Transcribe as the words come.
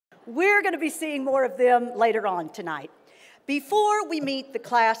We're going to be seeing more of them later on tonight. Before we meet the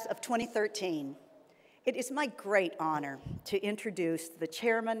class of 2013, it is my great honor to introduce the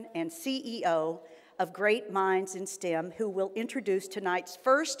chairman and CEO of Great Minds in STEM, who will introduce tonight's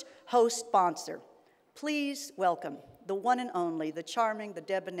first host sponsor. Please welcome the one and only, the charming, the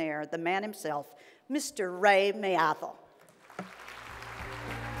debonair, the man himself, Mr. Ray Mayathel.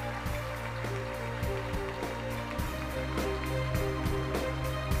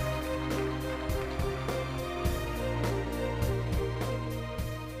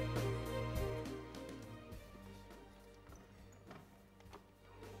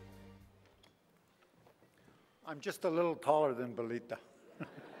 I'm just a little taller than Belita.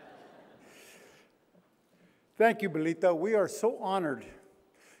 Thank you, Belita. We are so honored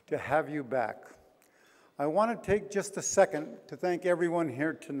to have you back. I want to take just a second to thank everyone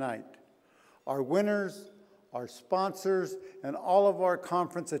here tonight, our winners, our sponsors, and all of our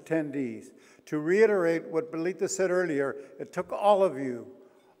conference attendees. To reiterate what Belita said earlier, it took all of you,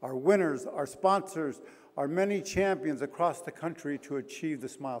 our winners, our sponsors, our many champions across the country to achieve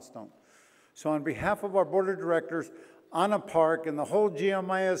this milestone. So on behalf of our board of directors, Anna Park, and the whole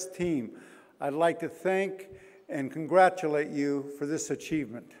GMIS team, I'd like to thank and congratulate you for this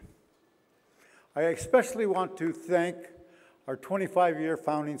achievement. I especially want to thank our 25-year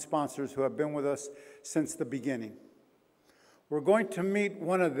founding sponsors who have been with us since the beginning. We're going to meet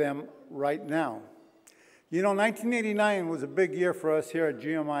one of them right now. You know, 1989 was a big year for us here at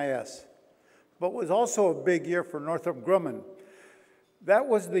GMIS, but was also a big year for Northrop Grumman. That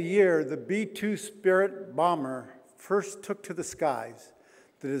was the year the B-2 Spirit bomber first took to the skies.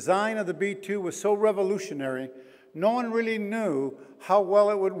 The design of the B-2 was so revolutionary, no one really knew how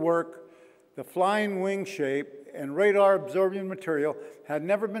well it would work. The flying wing shape and radar-absorbing material had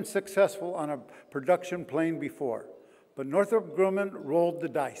never been successful on a production plane before. But Northrop Grumman rolled the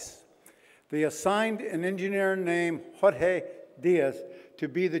dice. They assigned an engineer named Jorge Diaz to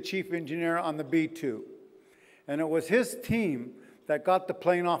be the chief engineer on the B-2. And it was his team that got the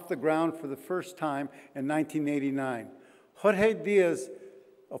plane off the ground for the first time in 1989. Jorge Diaz,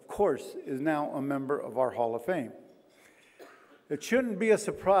 of course, is now a member of our Hall of Fame. It shouldn't be a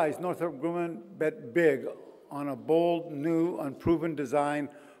surprise Northrop Grumman bet big on a bold, new, unproven design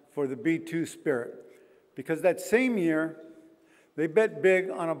for the B-2 Spirit, because that same year, they bet big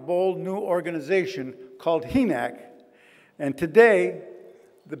on a bold new organization called HENAAC, and today,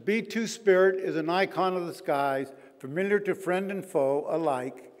 the B-2 Spirit is an icon of the skies, familiar to friend and foe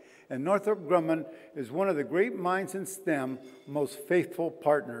alike, and Northrop Grumman is one of the great minds in STEM most faithful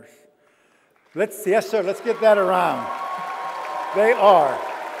partners. Yes, sir, let's get that around. They are.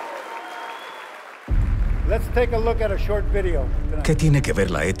 Let's take a look at a short video tonight. ¿Qué tiene que ver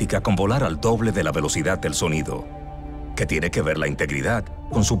la ética con volar al doble de la velocidad del sonido? ¿Qué tiene que ver la integridad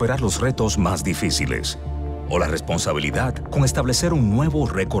con superar los retos más difíciles? ¿O la responsabilidad con establecer un nuevo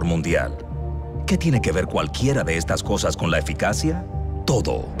récord mundial? ¿Qué tiene que ver cualquiera de estas cosas con la eficacia?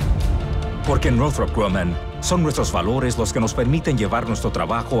 Todo. Porque en Northrop Grumman son nuestros valores los que nos permiten llevar nuestro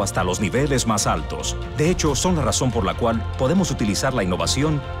trabajo hasta los niveles más altos. De hecho, son la razón por la cual podemos utilizar la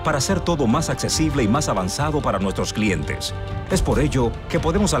innovación para hacer todo más accesible y más avanzado para nuestros clientes. Es por ello que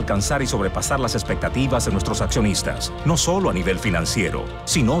podemos alcanzar y sobrepasar las expectativas de nuestros accionistas, no solo a nivel financiero,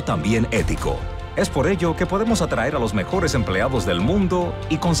 sino también ético. Es por ello que podemos atraer a los mejores empleados del mundo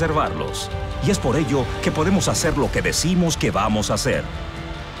y conservarlos. Y es por ello que podemos hacer lo que decimos que vamos a hacer.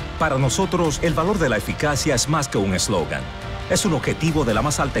 Para nosotros, el valor de la eficacia es más que un eslogan. Es un objetivo de la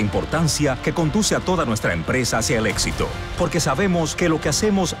más alta importancia que conduce a toda nuestra empresa hacia el éxito. Porque sabemos que lo que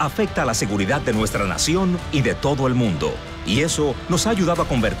hacemos afecta a la seguridad de nuestra nación y de todo el mundo. Y eso nos ha ayudado a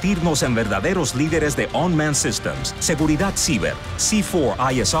convertirnos en verdaderos líderes de Unmanned Systems, seguridad ciber,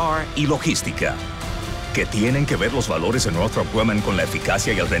 C4ISR y logística. ¿Qué tienen que ver los valores de Northrop Grumman con la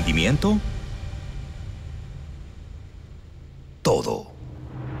eficacia y el rendimiento? Todo.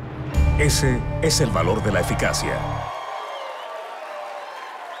 Ese es el valor de la eficacia.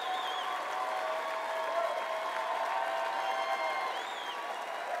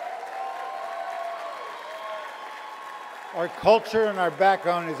 Our culture and our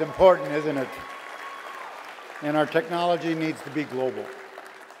background is important, isn't it? And our technology needs to be global.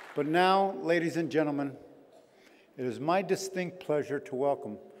 But now, ladies and gentlemen, it is my distinct pleasure to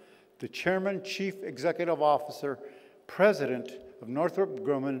welcome the Chairman, Chief Executive Officer, President of Northrop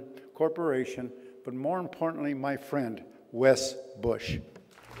Grumman Corporation, but more importantly, my friend, Wes Bush.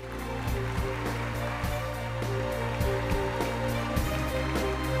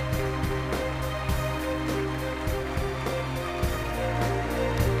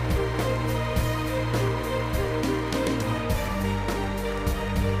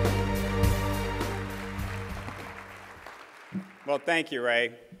 Well, thank you,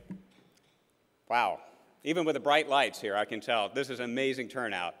 Ray. Wow. Even with the bright lights here, I can tell this is an amazing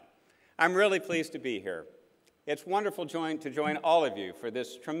turnout. I'm really pleased to be here. It's wonderful to join all of you for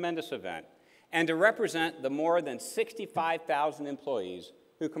this tremendous event and to represent the more than 65,000 employees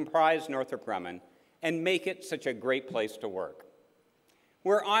who comprise Northrop Grumman and make it such a great place to work.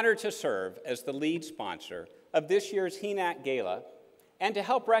 We're honored to serve as the lead sponsor of this year's HENAAC Gala and to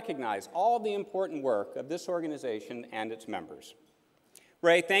help recognize all the important work of this organization and its members.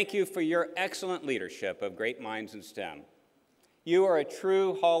 Ray, thank you for your excellent leadership of Great Minds in STEM. You are a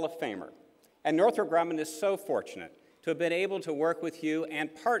true Hall of Famer, and Northrop Grumman is so fortunate to have been able to work with you and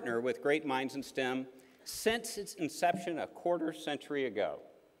partner with Great Minds in STEM since its inception a quarter century ago.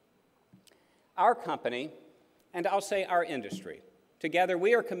 Our company, and I'll say our industry, together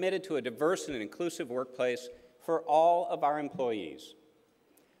we are committed to a diverse and inclusive workplace for all of our employees.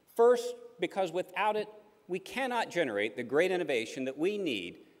 First, because without it, we cannot generate the great innovation that we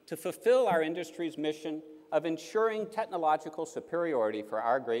need to fulfill our industry's mission of ensuring technological superiority for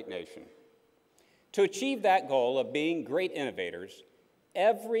our great nation. To achieve that goal of being great innovators,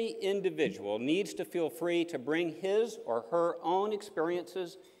 every individual needs to feel free to bring his or her own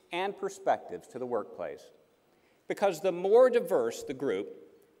experiences and perspectives to the workplace. Because the more diverse the group,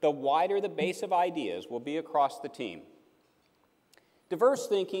 the wider the base of ideas will be across the team. Diverse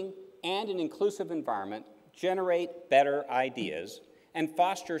thinking and an inclusive environment generate better ideas and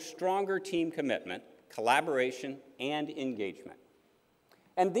foster stronger team commitment, collaboration, and engagement.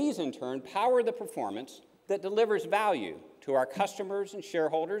 And these, in turn, power the performance that delivers value to our customers and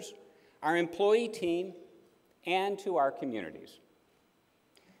shareholders, our employee team, and to our communities.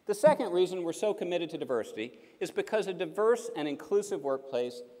 The second reason we're so committed to diversity is because a diverse and inclusive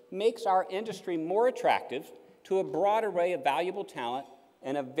workplace makes our industry more attractive to a broad array of valuable talent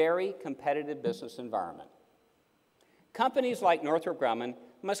in a very competitive business environment. Companies like Northrop Grumman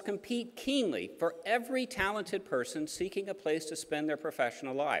must compete keenly for every talented person seeking a place to spend their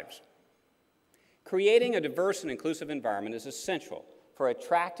professional lives. Creating a diverse and inclusive environment is essential for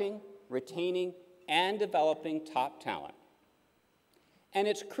attracting, retaining, and developing top talent. And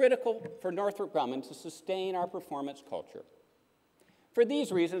it's critical for Northrop Grumman to sustain our performance culture. For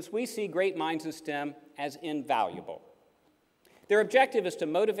these reasons, we see Great Minds in STEM as invaluable. Their objective is to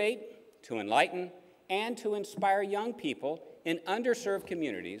motivate, to enlighten, and to inspire young people in underserved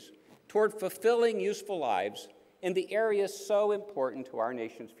communities toward fulfilling useful lives in the areas so important to our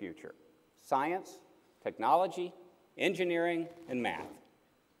nation's future: science, technology, engineering, and math.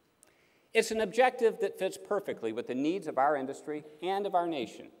 It's an objective that fits perfectly with the needs of our industry and of our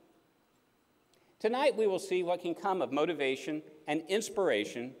nation. Tonight, we will see what can come of motivation and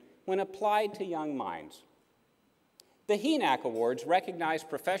inspiration when applied to young minds. The HENAAC Awards recognize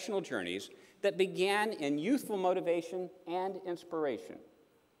professional journeys that began in youthful motivation and inspiration.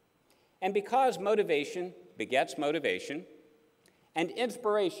 And because motivation begets motivation, and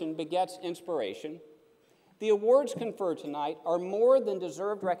inspiration begets inspiration, the awards conferred tonight are more than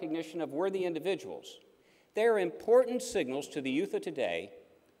deserved recognition of worthy individuals. They are important signals to the youth of today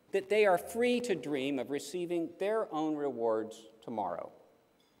that they are free to dream of receiving their own rewards tomorrow.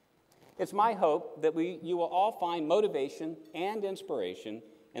 It's my hope that you will all find motivation and inspiration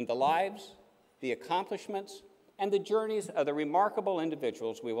in the lives, the accomplishments, and the journeys of the remarkable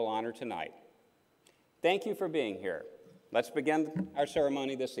individuals we will honor tonight. Thank you for being here. Let's begin our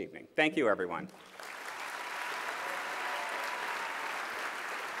ceremony this evening. Thank you, everyone.